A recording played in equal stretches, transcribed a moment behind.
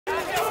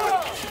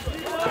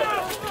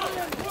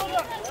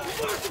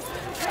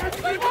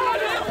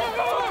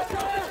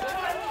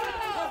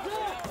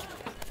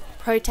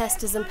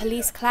Protesters and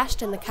police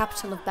clashed in the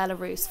capital of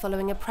Belarus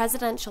following a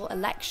presidential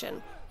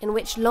election in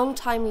which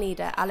longtime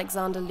leader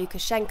Alexander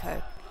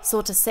Lukashenko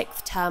sought a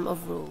sixth term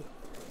of rule.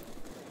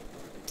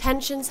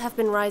 Tensions have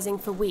been rising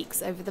for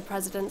weeks over the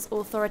president's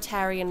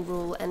authoritarian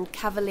rule and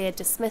cavalier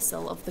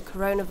dismissal of the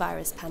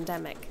coronavirus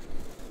pandemic.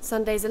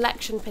 Sunday's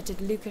election pitted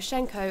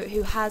Lukashenko,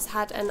 who has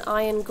had an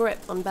iron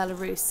grip on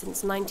Belarus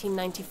since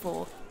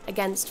 1994,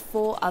 against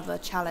 4 other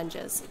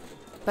challengers.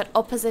 But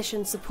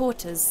opposition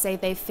supporters say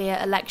they fear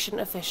election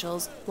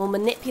officials will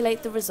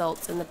manipulate the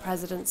results in the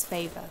president's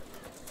favour.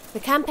 The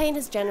campaign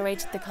has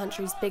generated the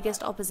country's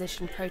biggest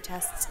opposition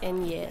protests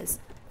in years,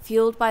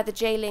 fuelled by the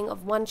jailing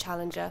of one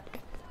challenger,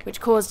 which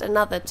caused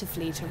another to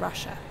flee to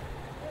Russia.